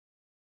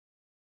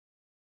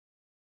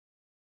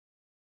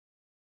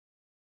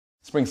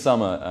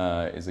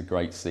Spring-summer is a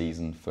great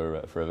season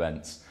for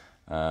events.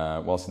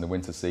 Whilst in the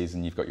winter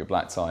season you've got your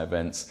black tie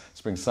events,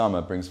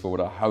 spring-summer brings forward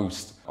a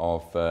host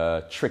of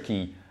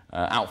tricky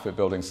outfit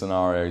building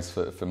scenarios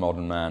for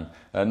modern man.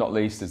 Not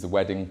least is the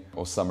wedding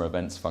or summer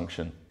events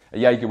function. At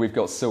Jaeger we've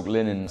got silk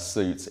linen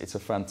suits. It's a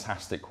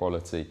fantastic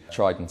quality,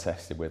 tried and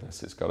tested with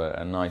us. It's got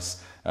a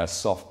nice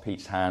soft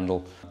peach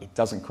handle. It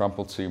doesn't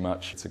crumple too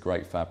much. It's a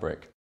great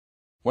fabric.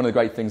 One of the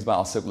great things about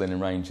our silk linen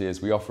range is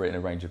we offer it in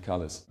a range of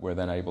colours. We're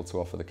then able to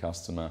offer the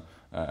customer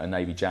a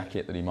navy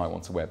jacket that he might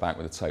want to wear back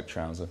with a taupe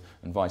trouser,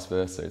 and vice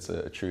versa. It's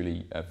a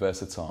truly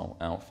versatile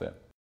outfit.